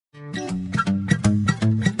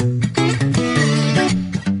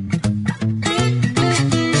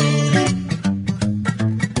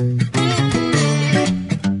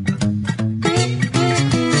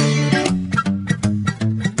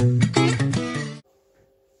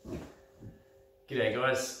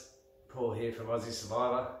guys, Paul here from Aussie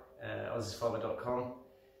Survivor, AussieSurvivor.com.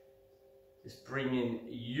 Just bringing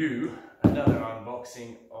you another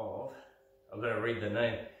unboxing of, I'm going to read the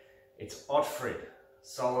name, it's Otfrid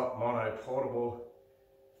Solar Mono Portable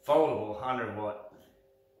Foldable 100 watt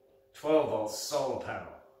 12 volt solar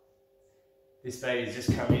panel. This baby's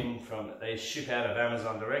just come in from, they ship out of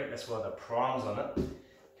Amazon Direct, that's why the prime's on it. You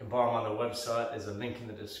can buy them on the website, there's a link in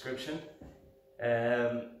the description.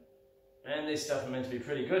 And this stuff are meant to be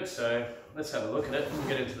pretty good, so let's have a look at it. We'll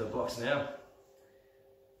get into the box now.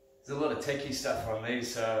 There's a lot of techie stuff on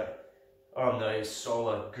these, so I'm no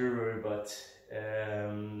solar guru, but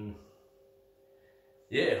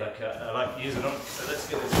yeah, I like using them. So let's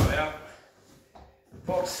get this one out.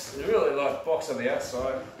 Box, a really light box on the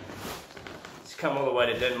outside. It's come all the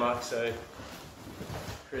way to Denmark, so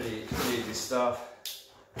pretty easy stuff.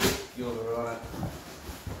 You're right.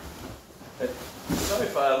 But so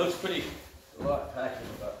far it looks pretty light packing,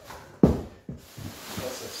 but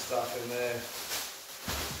lots of stuff in there.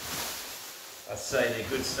 I'd say the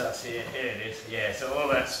good stuff's here. Here it is. Yeah, so all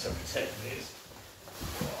that's to protect this.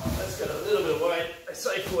 Oh, that's got a little bit of weight. I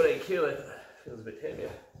say 14 kilo, but feels a bit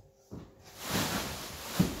heavier.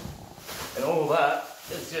 And all that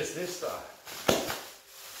is just this stuff.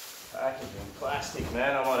 Packaging, plastic,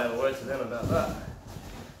 man. I might have a word to them about that.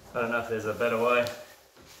 I don't know if there's a better way.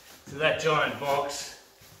 So that giant box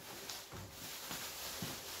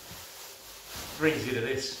brings you to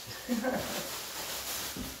this.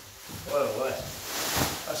 What a way.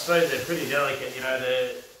 I suppose they're pretty delicate, you know,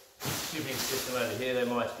 the shipping system over here, they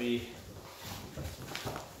might be,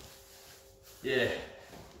 yeah,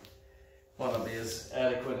 might not be as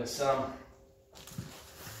adequate as some.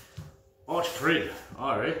 Otfrid,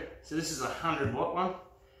 alright. So this is a 100 watt one.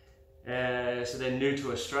 So they're new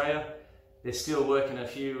to Australia. They're still working a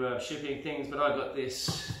few shipping things, but I got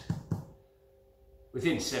this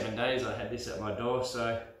within 7 days. I had this at my door,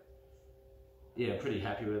 so yeah, pretty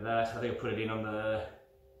happy with that. I think I put it in on the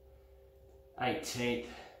 18th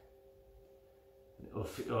or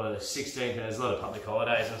the 16th, and there's a lot of public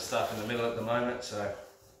holidays and stuff in the middle at the moment, so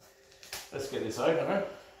let's get this open, huh?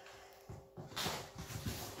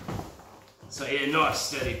 So yeah, nice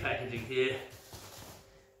sturdy packaging here.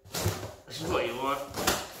 This is what you want.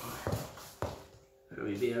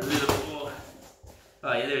 Probably be a little bit more.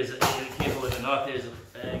 Oh yeah, there's a, be careful with the knife, there's a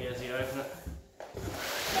bag as you open it.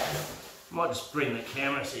 Might just bring the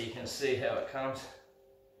camera so you can see how it comes.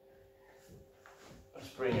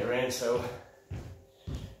 Just bring it around, so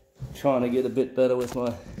I'm trying to get a bit better with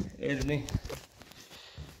my editing.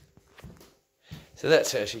 So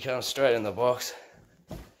that's how she comes straight in the box.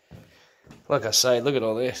 Like I say, look at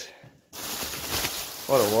all this.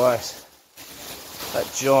 What a waste.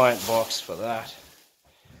 That giant box for that.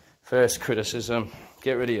 First criticism,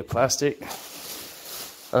 get rid of your plastic.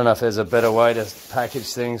 I don't know if there's a better way to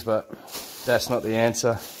package things, but that's not the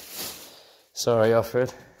answer. Sorry,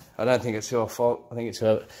 Otfrid. I don't think it's your fault. I think it's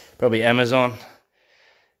probably Amazon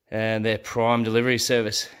and their Prime delivery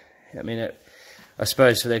service. I mean, I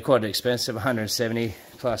suppose they're quite expensive, $170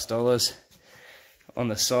 plus on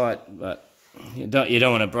the site, but you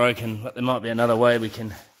don't want it broken. But there might be another way we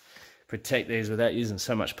can protect these without using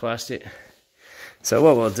so much plastic. So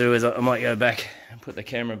what we'll do is I might go back and put the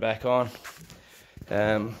camera back on.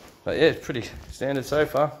 But yeah, it's pretty standard so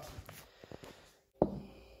far.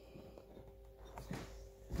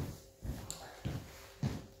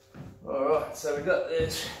 Alright, so we got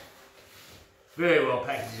this very well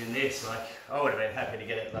packaged in this. Like, I would have been happy to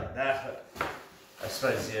get it like that, but I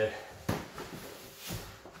suppose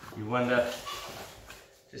you wonder.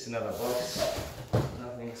 Just another box,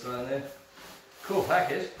 nothing inside there. Cool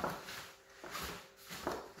package.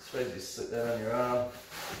 I suppose you slip that on your arm,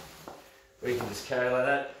 or you can just carry like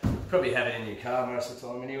that. Probably have it in your car most of the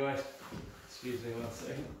time anyway. Excuse me 1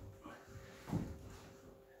 second.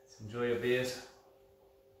 Let's enjoy your beers.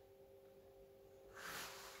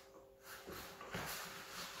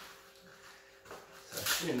 So as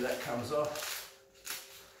soon as that comes off,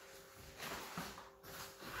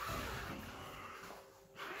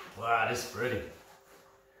 wow, this is pretty.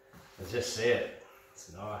 I just see it.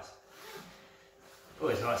 It's nice.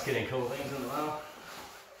 Always nice getting cool things in the mail.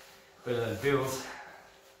 Better than bills.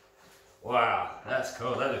 Wow, that's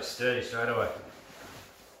cool. That looks sturdy straight away.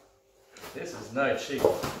 This is no cheap.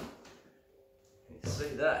 You can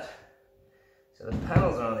see that. So the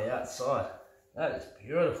panels are on the outside. That is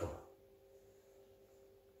beautiful.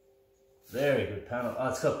 Very good panel. Oh,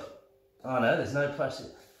 it's got, oh no, there's no plastic.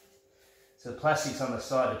 So the plastic's on the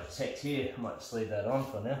side to protect here. I might just leave that on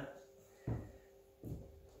for now.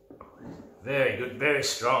 Very good, very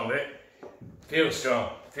strong, feels strong,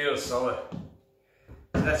 feels solid.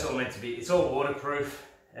 that's all meant to be, it's all waterproof.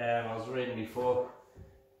 I was reading before.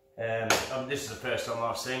 This is the first time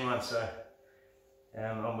I've seen one, so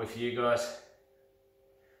I'm with you guys.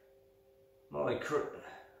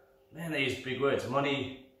 Man, they use big words.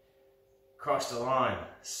 Money crossed the line.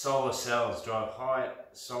 Solar cells drive high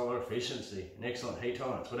solar efficiency and excellent heat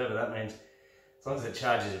tolerance, whatever that means. As long as it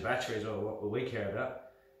charges your battery is what we care about.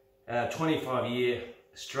 25-year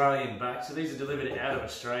Australian back. So these are delivered out of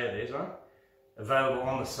Australia, these are. Available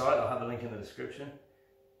on the site, I'll have a link in the description.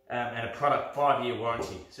 And a product 5-year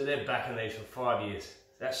warranty. So they're backing these for 5 years.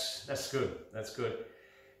 That's good, that's good.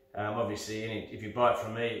 Obviously, if you buy it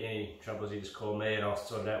from me, any troubles, you just call me and I'll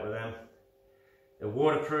sort it out with them. They're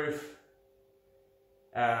waterproof.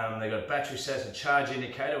 They've got a battery sensor and charge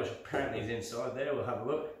indicator, which apparently is inside there. We'll have a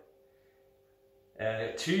look.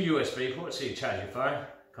 2 USB ports, so you charge your phone.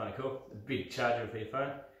 Kind of cool. A big charger for your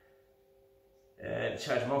phone.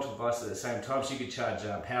 Charge multiple devices at the same time, so you could charge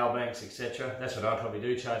power banks, etc. That's what I probably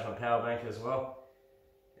do, charge my power bank as well.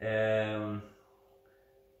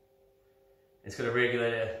 It's got a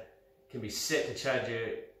regulator, can be set to charge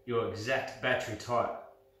your exact battery type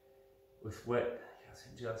with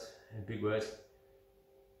in big words.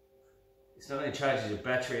 It's not only charges your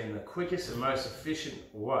battery in the quickest and most efficient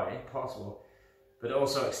way possible, but it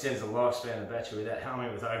also extends the lifespan of the battery without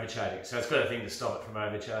harming with overcharging. So it's got a thing to stop it from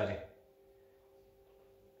overcharging.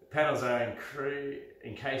 The panels are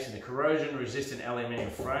encased in a corrosion-resistant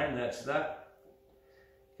aluminium frame. That's that.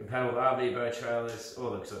 Compatible with RV boat trailers,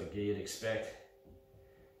 all the sort of gear you'd expect.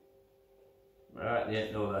 Right,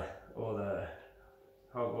 yeah, all the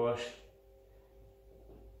hogwash.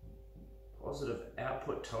 Positive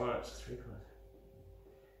output tolerance, 3 points.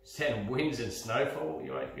 10 winds and snowfall.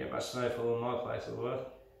 You won't get much snowfall in my place of the world.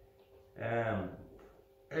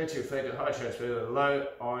 Anti-reflective, high transfer, low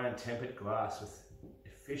iron tempered glass with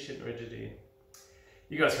efficient rigidity.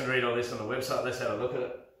 You guys can read all this on the website. Let's have a look at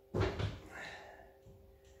it.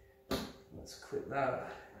 Let's quit that.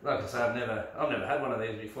 Like I say, I've never had one of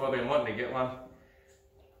these before. I've been wanting to get one,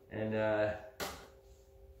 and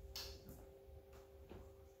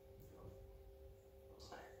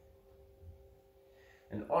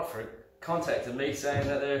Otfrid contacted me saying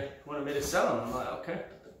that they wanted me to sell them. I'm like, okay,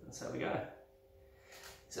 that's how we go.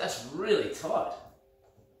 So that's really tight.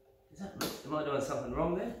 Is that me? Am I doing something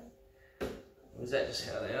wrong there? Or is that just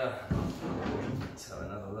how they are? Let's have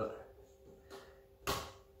another look.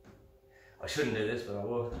 I shouldn't do this, but I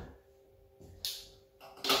will.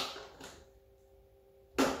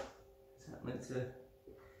 Is that meant to?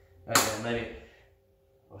 Okay, maybe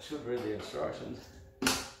I should read the instructions.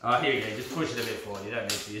 Oh, here you go. Just push it a bit forward. You don't need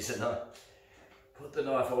to use the knife. Put the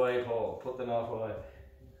knife away, Paul. Put the knife away.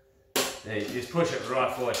 There, you just push it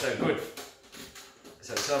right forward. So good.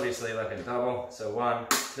 So it's obviously like a double. So 1,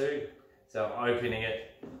 2. So I'm opening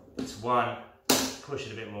it. It's 1. Push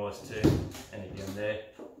it a bit more. It's 2. And again there.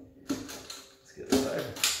 Let's get this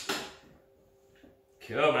open.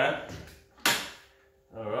 Cool, man.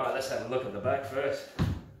 Alright, let's have a look at the back first.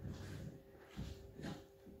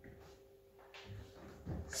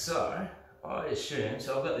 So, I assume,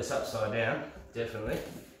 so I've got this upside down, definitely.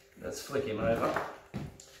 Let's flick him over.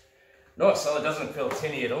 Nice solid, doesn't feel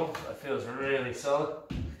tinny at all. It feels really solid.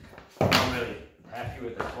 I'm really happy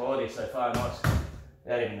with the quality so far. Nice.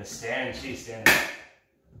 Without even the stand, she's standing.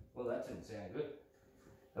 Well, that didn't sound good.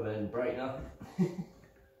 But it didn't break nothing.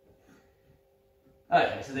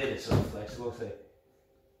 Okay, so they're just sort of flexible. So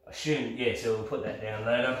I assume, yeah, so we'll put that down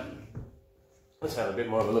later. Let's have a bit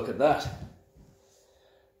more of a look at that.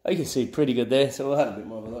 You can see pretty good there, so we'll have a bit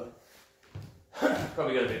more of a look.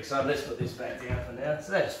 Probably got a bit excited. Let's put this back down for now.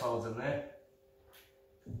 So that just folds in there.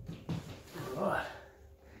 Right.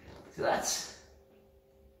 So that's,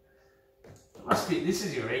 it must be, this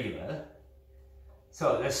is your regular.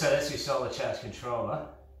 So that's your solar charge controller.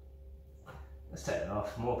 Let's take it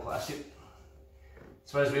off. More plastic. I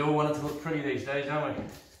suppose we all want it to look pretty these days, don't we?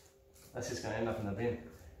 That's just going to end up in the bin.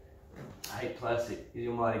 I hate plastic,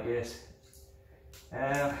 you might guess.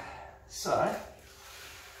 So,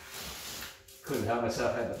 couldn't help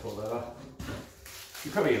myself, I had to pull that off.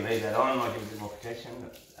 You probably can leave that on, might give it a bit more protection,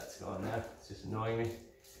 but that's gone now. It's just annoying me.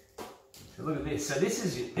 So look at this. So this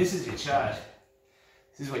is your charge.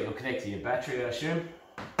 This is what you'll connect to your battery, I assume.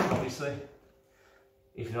 Obviously,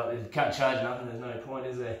 if not, you can't charge nothing. There's no point,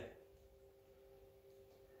 is there?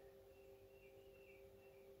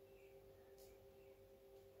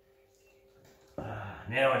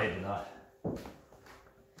 Now I need a knife.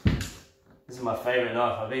 This is my favourite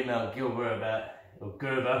knife. I've emailed Gerber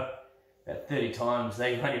about 30 times.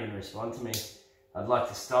 They won't even respond to me. I'd like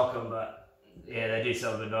to stock them, but yeah, they do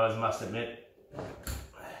sell good knives, I must admit.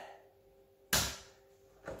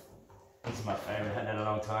 This is my favourite, had that a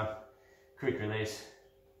long time. Quick release.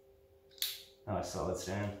 Nice solid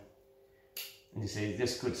stand. And you see,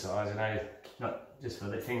 just good size, you know, not just for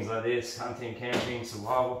the things like this, hunting, camping,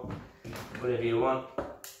 survival, whatever you want.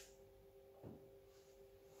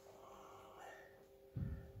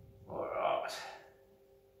 Alright.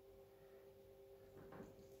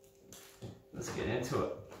 Let's get into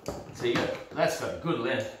it. So that's got good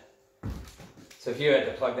length. So if you had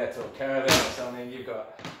to plug that to a caravan or something, you've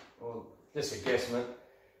got, well, just a guesstimate,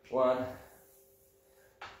 1,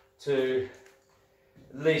 2,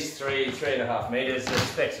 at least 3.5 meters. The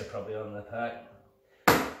specs are probably on the pack.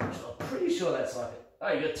 I'm pretty sure that's like it.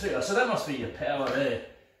 Oh, you got 2. So that must be your power there.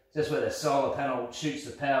 Just where the solar panel shoots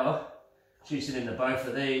the power, shoots it into both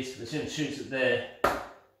of these, which then shoots it there.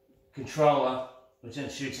 Controller, which then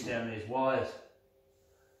shoots it down these wires.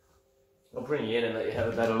 I'll bring you in and let you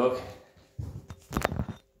have a better look.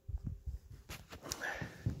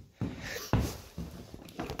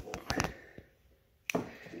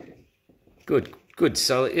 Good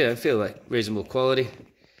solid, yeah, I feel like reasonable quality. You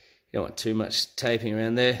don't want too much taping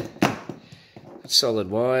around there. Solid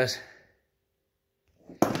wires.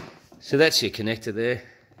 So that's your connector there.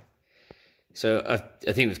 So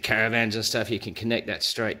I think with caravans and stuff, you can connect that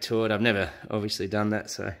straight to it. I've never obviously done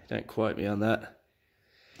that, so don't quote me on that.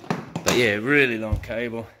 But yeah, really long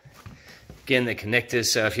cable. Again, the connectors,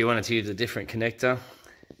 so if you wanted to use a different connector.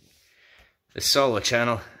 The solar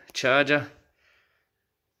channel charger.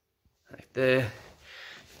 Right there.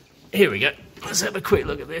 Here we go. Let's have a quick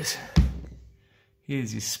look at this.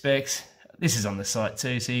 Here's your specs. This is on the site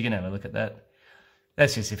too, so you can have a look at that.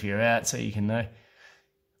 That's just if you're out, so you can know.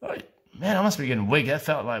 Oh, man, I must be getting weak. That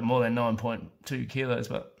felt like more than 9.2 kilos,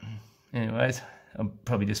 but anyways, I'm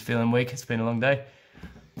probably just feeling weak. It's been a long day.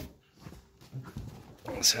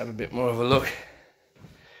 Let's have a bit more of a look.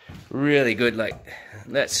 Really good, like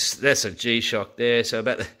that's a G-Shock there, so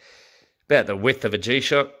about the width of a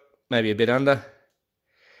G-Shock, maybe a bit under.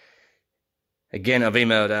 Again, I've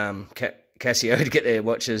emailed Casio to get their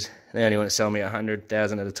watches. They only want to sell me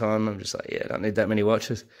 100,000 at a time. I'm just like, yeah, I don't need that many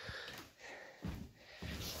watches.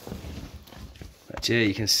 But yeah,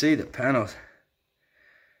 you can see the panels.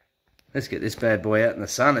 Let's get this bad boy out in the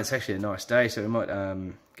sun. It's actually a nice day, so we might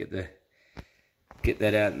get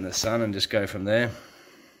that out in the sun and just go from there.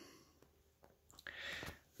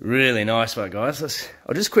 Really nice one, guys.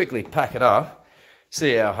 I'll just quickly pack it up.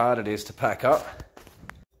 See how hard it is to pack up.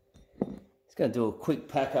 Just going to do a quick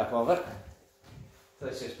pack up of it. So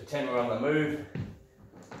let's just pretend we're on the move.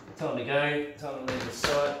 Time to go, time to leave the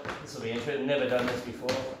site. This will be interesting, never done this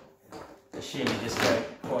before. Assume you just go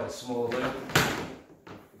quite a small loop.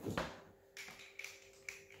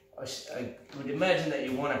 I would imagine that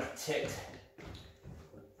you want to protect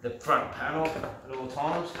the front panel at all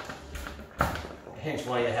times. Hence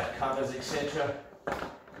why you have covers, etc. So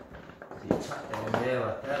you tuck that in there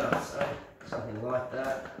like that, I'd say. Something like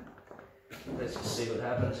that. Let's just see what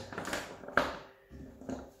happens.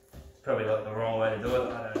 It's probably like the wrong way to do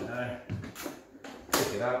it, I don't know.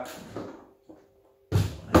 Pick it up.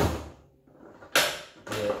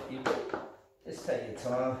 Yeah, you just take your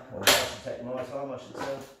time, or I should take my time, I should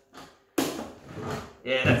say.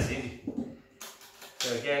 Yeah, that's easy.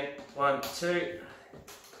 So again, 1, 2.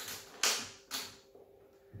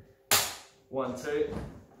 1, 2.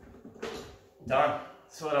 Done.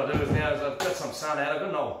 So what I'll do is now is I've got some sun out. I've got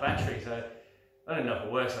an old battery, so I don't know if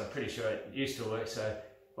it works. I'm pretty sure it used to work. So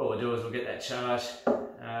what we'll do is we'll get that charged.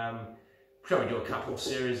 Probably do a couple of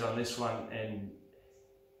series on this one and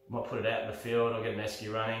might put it out in the field. I'll get an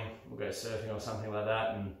esky running. We'll go surfing or something like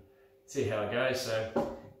that and see how it goes.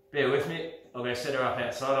 So bear with me. I'll go set her up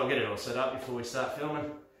outside. I'll get it all set up before we start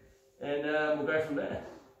filming, and we'll go from there.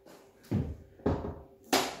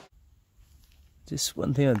 Just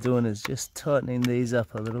one thing I'm doing is just tightening these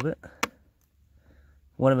up a little bit.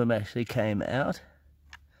 One of them actually came out.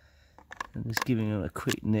 I'm just giving them a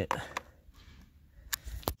quick nip.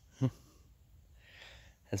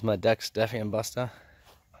 That's my duck stuffing and buster.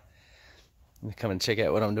 Let me come and check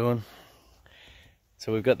out what I'm doing.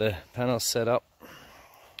 So we've got the panels set up.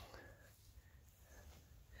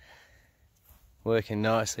 Working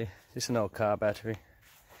nicely. Just an old car battery.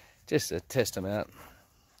 Just to test them out.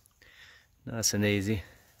 Nice and easy.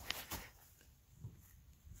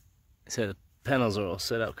 So the panels are all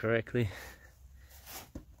set up correctly.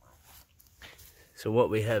 So what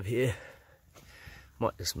we have here,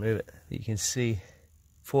 might just move it. You can see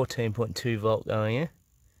 14.2 volt going in.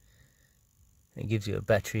 It gives you a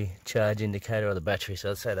battery charge indicator of the battery, so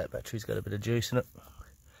I'd say that battery's got a bit of juice in it.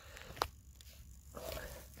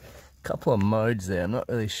 Couple of modes there, I'm not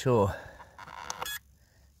really sure.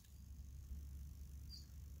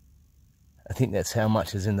 I think that's how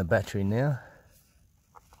much is in the battery now.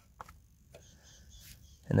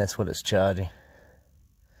 And that's what it's charging.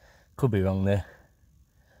 Could be wrong there.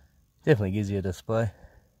 Definitely gives you a display.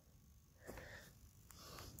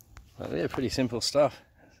 Well, yeah, pretty simple stuff.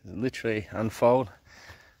 Literally unfold,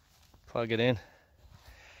 plug it in.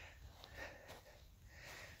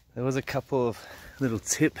 There was a couple of little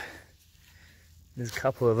tip. There's a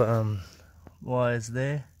couple of wires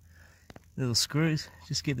there, little screws.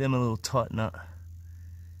 Just give them a little tighten up.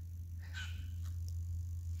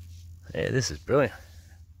 Yeah, this is brilliant.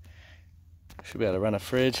 Should be able to run a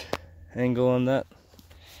fridge angle on that,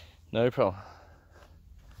 no problem.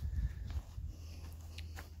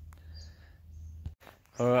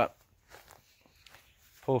 Alright,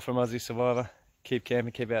 Paul from Aussie Survivor. Keep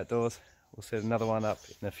camping, keep outdoors. We'll set another one up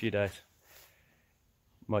in a few days.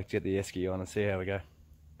 Might get the esky on and see how we go.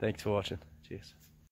 Thanks for watching. Cheers.